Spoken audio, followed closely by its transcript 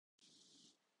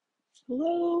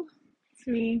Hello, it's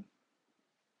me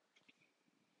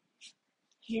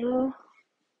here,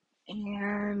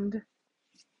 and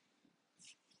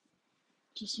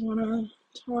just want to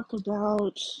talk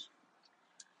about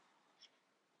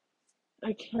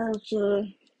a character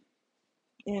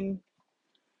in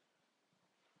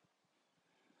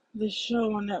the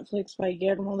show on Netflix by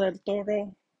Guillermo del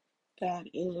Toro that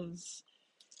is,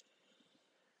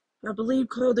 I believe,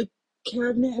 called The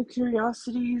Cabinet of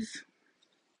Curiosities.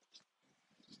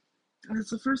 And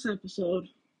it's the first episode,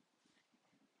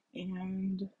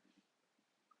 and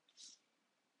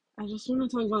I just want to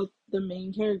talk about the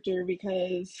main character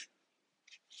because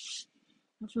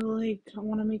I feel like I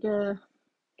want to make a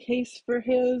case for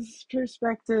his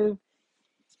perspective,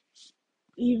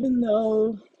 even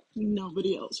though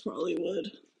nobody else probably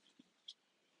would.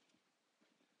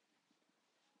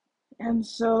 And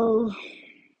so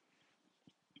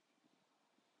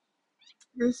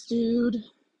this dude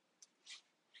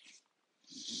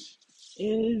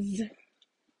is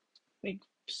like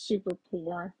super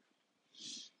poor,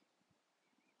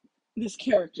 this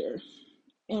character,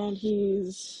 and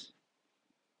his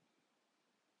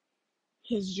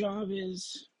job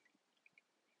is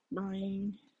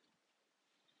buying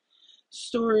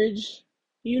storage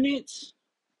units,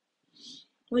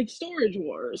 like Storage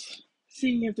Wars,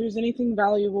 seeing if there's anything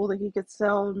valuable that he could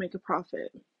sell and make a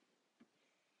profit.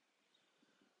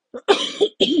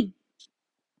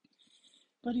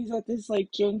 But he's at this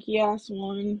like janky ass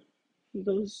one he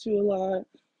goes to a lot,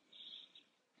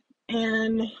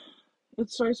 and it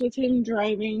starts with him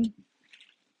driving,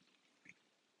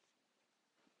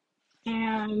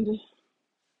 and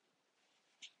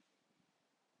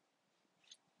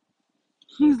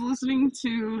he's listening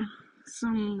to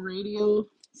some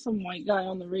white guy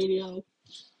on the radio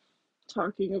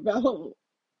talking about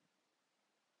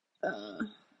uh,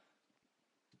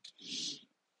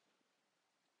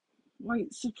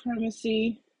 white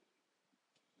supremacy,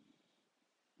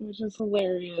 which is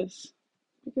hilarious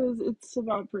because it's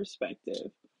about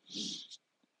perspective.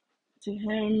 To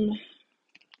him,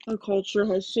 the culture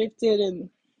has shifted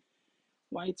and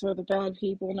whites are the bad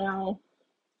people now.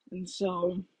 And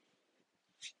so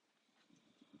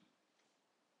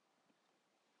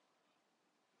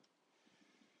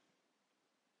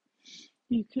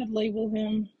you could label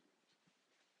him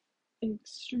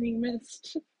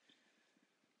extremist,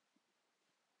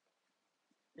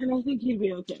 and I think he'd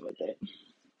be okay with it,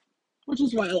 which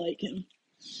is why I like him.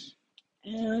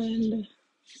 And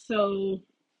so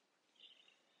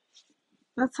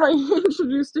that's how you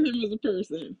introduced to him as a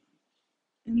person.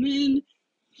 And then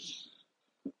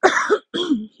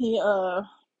he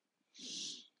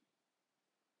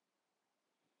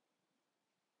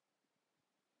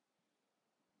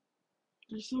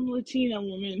there's some Latina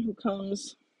woman who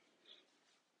comes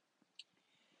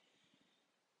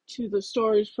to the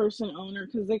storage person owner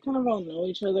because they kind of all know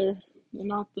each other. They're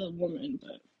not the woman,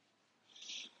 but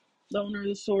the owner of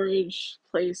the storage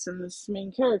place and this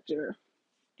main character.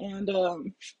 And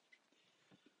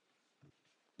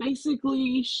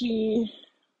basically,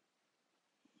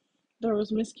 there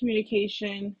was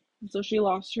miscommunication, so she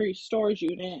lost her storage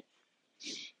unit,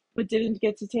 but didn't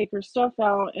get to take her stuff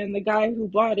out. And the guy who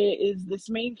bought it is this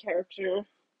main character,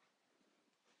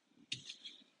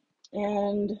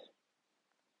 and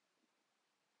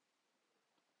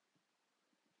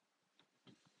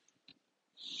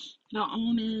the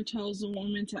owner tells the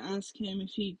woman to ask him if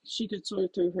she could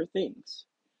sort through her things.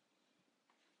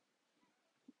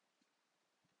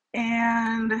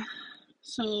 And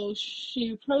so she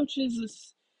approaches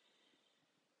this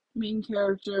main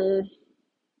character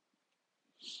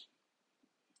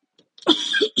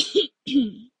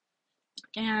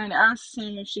and asks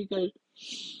him if she could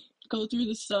go through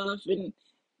the stuff. And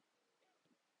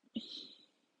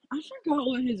I forgot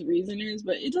what his reason is,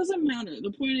 but it doesn't matter.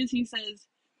 The point is, he says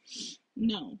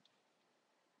no.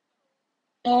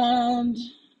 And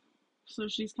so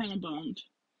she's kind of bummed.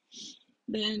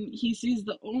 Then he sees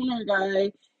the owner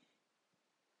guy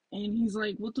and he's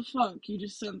like, "What the fuck? You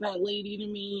just sent that lady to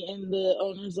me." And the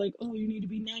owner's like, "Oh, you need to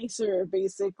be nicer,"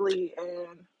 basically.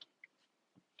 And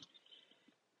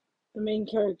the main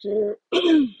character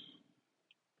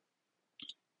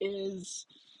is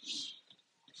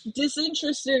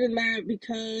disinterested in that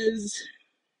because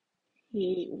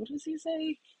what does he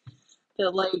say?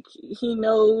 That, like, he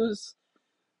knows,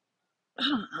 I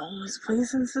don't know, his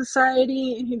place in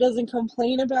society and he doesn't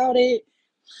complain about it.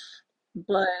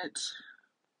 But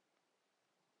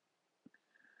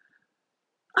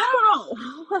I don't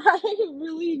know. I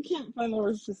really can't find the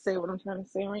words to say what I'm trying to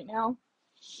say right now.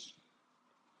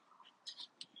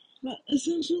 But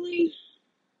essentially,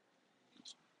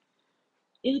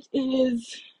 It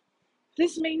is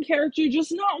this main character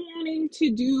just not wanting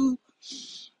to do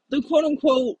the quote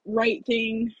unquote right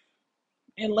thing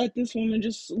and let this woman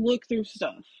just look through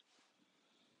stuff.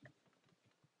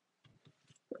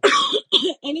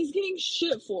 And he's getting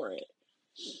shit for it.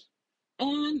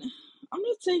 And I'm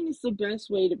not saying it's the best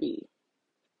way to be.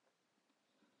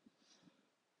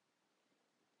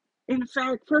 In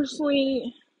fact,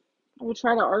 personally, I would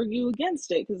try to argue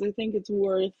against it because I think it's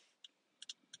worth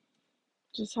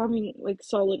just having like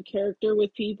solid character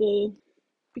with people,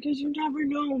 because you never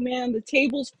know, man. The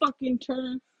tables fucking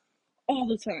turn all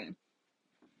the time.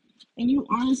 And you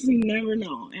honestly never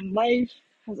know. And life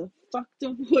has a fucked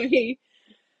up way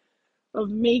of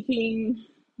making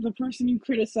the person you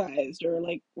criticized or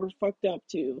like were fucked up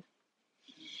to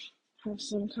have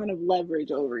some kind of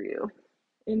leverage over you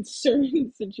in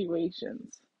certain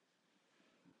situations.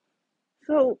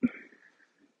 So,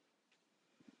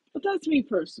 but that's me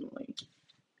personally.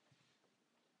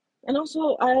 And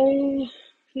also, I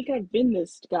think I've been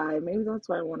this guy. Maybe that's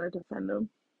why I want to defend him.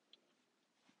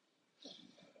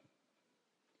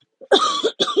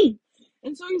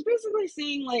 And so he's basically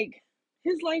saying, like,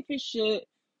 his life is shit.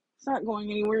 It's not going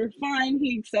anywhere. Fine,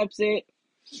 he accepts it.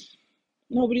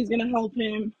 Nobody's gonna help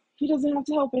him. He doesn't have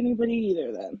to help anybody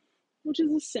either, then. Which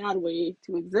is a sad way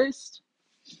to exist.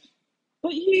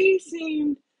 But he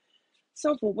seemed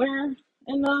self aware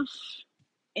enough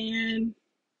and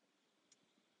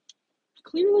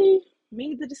clearly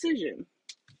made the decision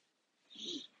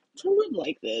to live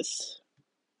like this.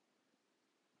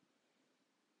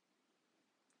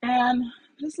 And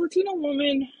this Latina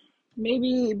woman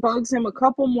maybe bugs him a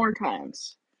couple more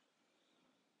times.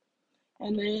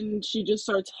 And then she just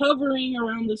starts hovering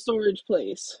around the storage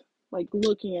place, like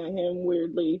looking at him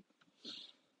weirdly.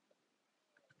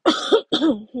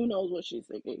 Who knows what she's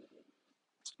thinking.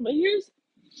 But here's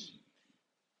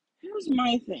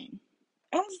my thing.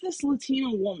 As this Latina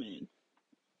woman,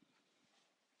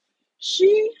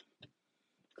 she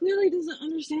clearly doesn't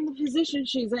understand the position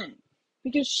she's in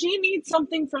because she needs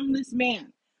something from this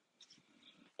man.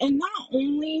 And not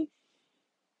only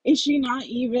is she not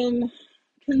even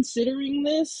considering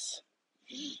this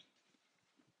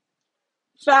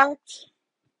fact,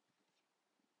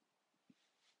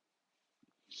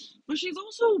 but she's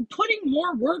also putting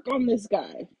more work on this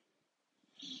guy.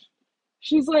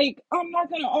 She's like, I'm not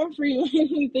going to offer you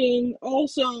anything.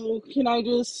 Also, can I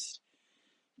just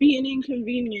be an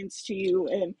inconvenience to you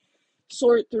and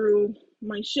sort through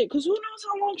my shit? Because who knows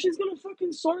how long she's going to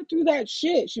fucking sort through that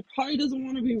shit. She probably doesn't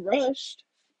want to be rushed.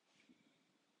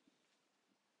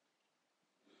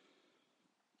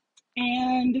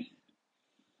 And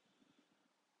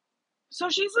so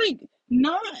she's like,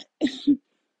 not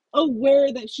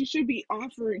aware that she should be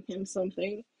offering him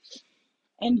something.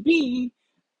 And B,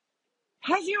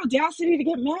 has the audacity to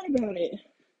get mad about it.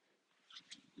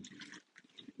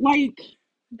 Like,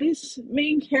 this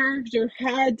main character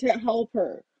had to help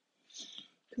her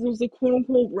because it was the quote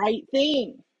unquote right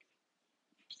thing.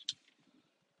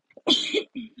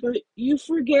 But you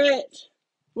forget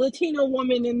Latino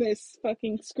woman in this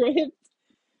fucking script.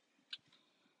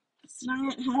 It's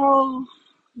not how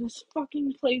this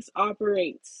fucking place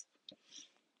operates.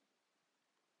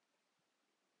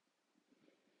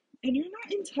 And you're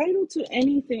not entitled to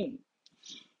anything.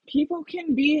 People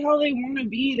can be how they want to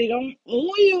be. They don't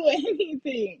owe you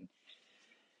anything.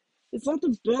 It's not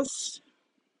the best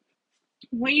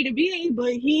way to be,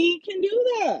 but he can do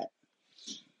that.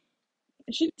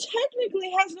 She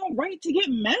technically has no right to get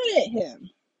mad at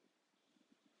him.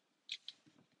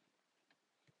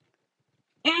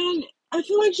 And I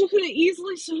feel like she could have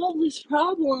easily solved this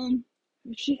problem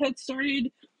if she had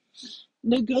started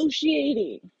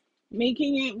negotiating,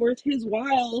 making it worth his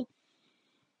while.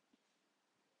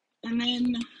 And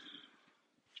then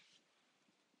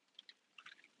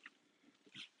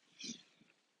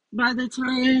by the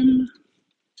time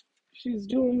she's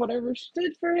doing whatever she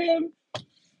did for him,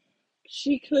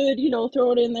 she could,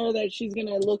 throw it in there that she's going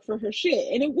to look for her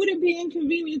shit. And it wouldn't be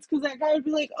inconvenience because that guy would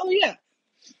be like, oh, yeah,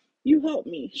 you helped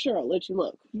me. Sure, I'll let you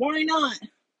look. Why not?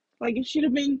 Like, it should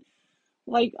have been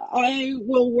like, I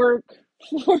will work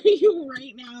for you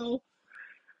right now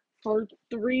for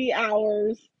 3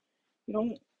 hours. You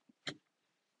don't.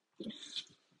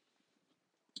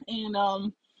 And,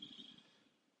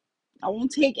 I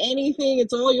won't take anything.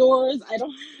 It's all yours. I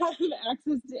don't have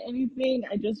access to anything.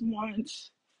 I just want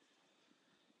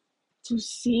to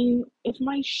see if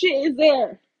my shit is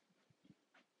there.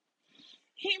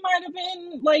 He might have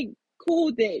been like cool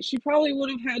with it. She probably would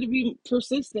have had to be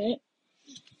persistent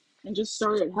and just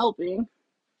started helping.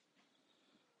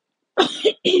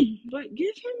 But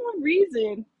give him a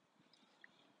reason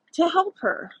to help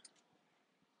her.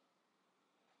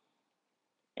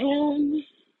 And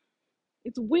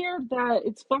it's weird that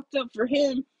it's fucked up for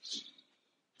him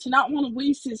to not want to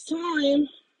waste his time.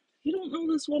 You don't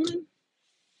know this woman.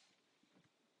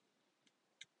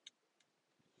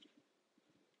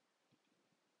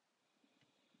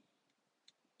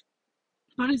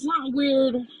 But it's not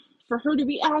weird for her to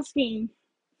be asking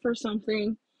for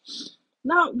something,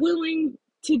 not willing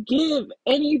to give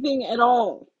anything at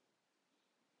all.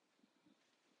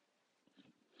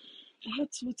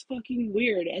 That's what's fucking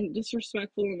weird and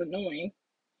disrespectful and annoying.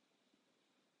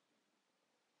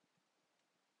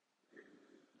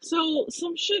 So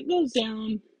some shit goes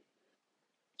down,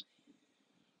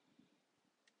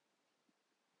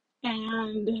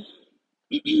 and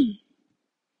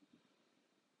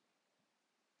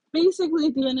basically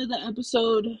at the end of the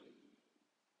episode,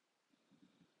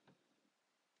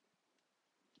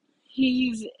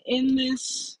 he's in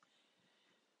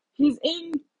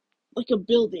like a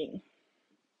building,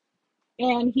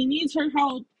 and he needs her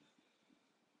help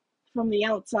from the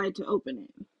outside to open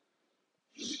it.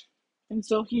 And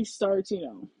so he starts,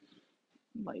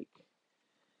 like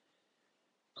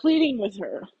pleading with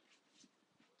her.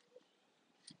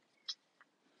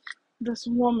 This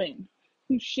woman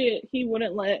who shit he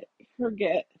wouldn't let her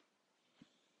get.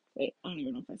 Wait, I don't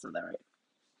even know if I said that right.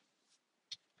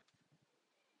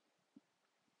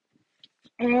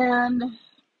 And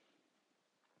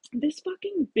this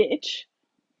fucking bitch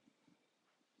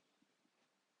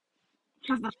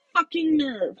has the fucking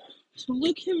nerve to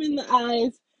look him in the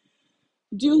eyes,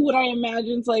 do what I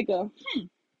imagine's like a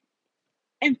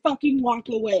and fucking walk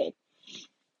away.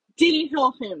 Didn't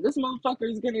help him. This motherfucker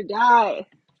is gonna die.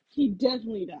 He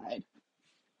definitely died.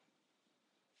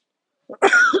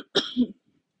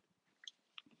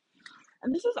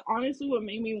 And this is honestly what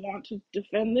made me want to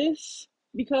defend this,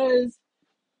 because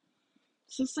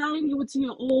society would see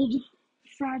an old,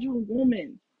 fragile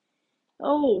woman.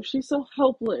 Oh, she's so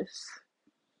helpless.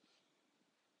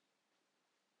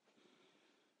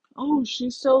 Oh,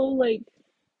 she's so, like,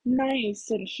 nice,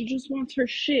 and she just wants her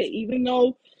shit, even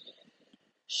though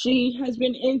she has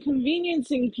been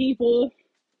inconveniencing people,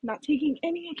 not taking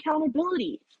any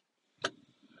accountability.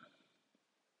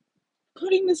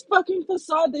 Putting this fucking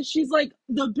facade that she's, like,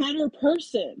 the better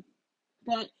person.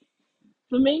 That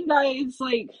the main guy is,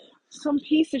 like, some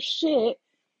piece of shit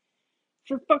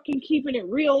for fucking keeping it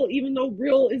real, even though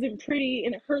real isn't pretty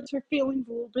and it hurts her feelings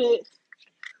a little bit.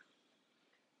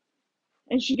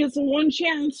 And she gets the one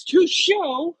chance to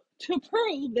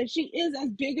prove that she is as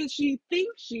big as she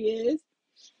thinks she is.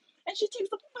 And she takes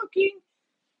the fucking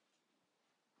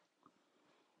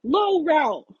low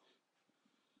route.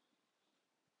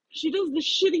 She does the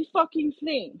shitty fucking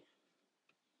thing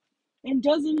and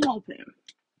doesn't help him.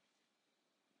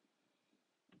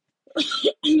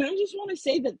 And I just want to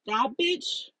say that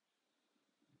bitch,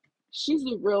 she's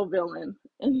the real villain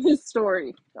in this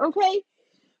story, okay?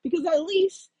 Because at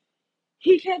least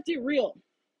he kept it real.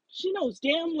 She knows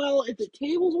damn well if the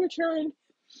tables were turned,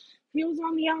 he was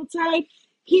on the outside,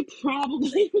 he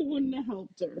probably wouldn't have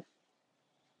helped her.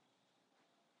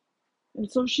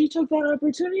 And so she took that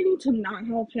opportunity to not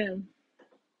help him.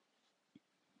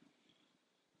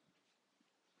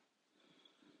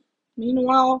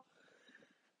 Meanwhile,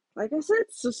 like I said,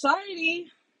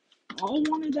 society all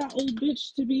wanted that old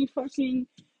bitch to be fucking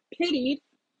pitied.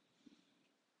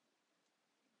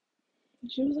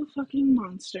 She was a fucking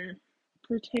monster,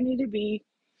 pretending to be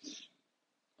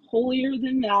holier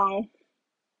than thou.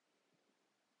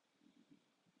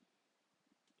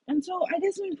 And so I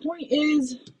guess my point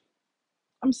is,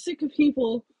 I'm sick of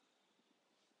people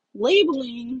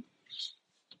labeling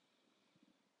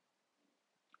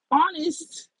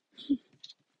honest,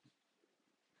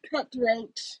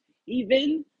 cutthroat,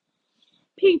 even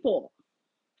people,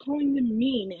 calling them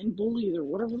mean and bullies or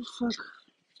whatever the fuck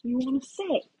you want to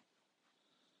say.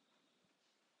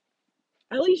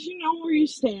 At least you know where you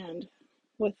stand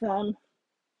with them.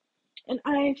 And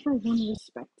I, for one,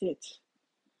 respect it.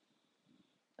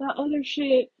 That other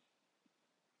shit,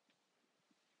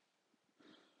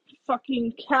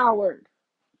 fucking coward.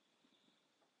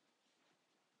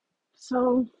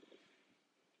 So,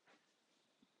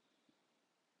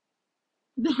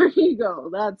 there you go.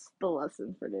 That's the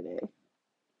lesson for today.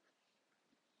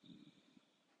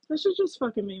 This shit just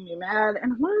fucking made me mad,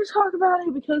 and I wanted to talk about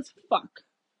it because fuck.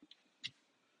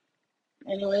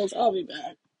 Anyways, I'll be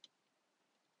back.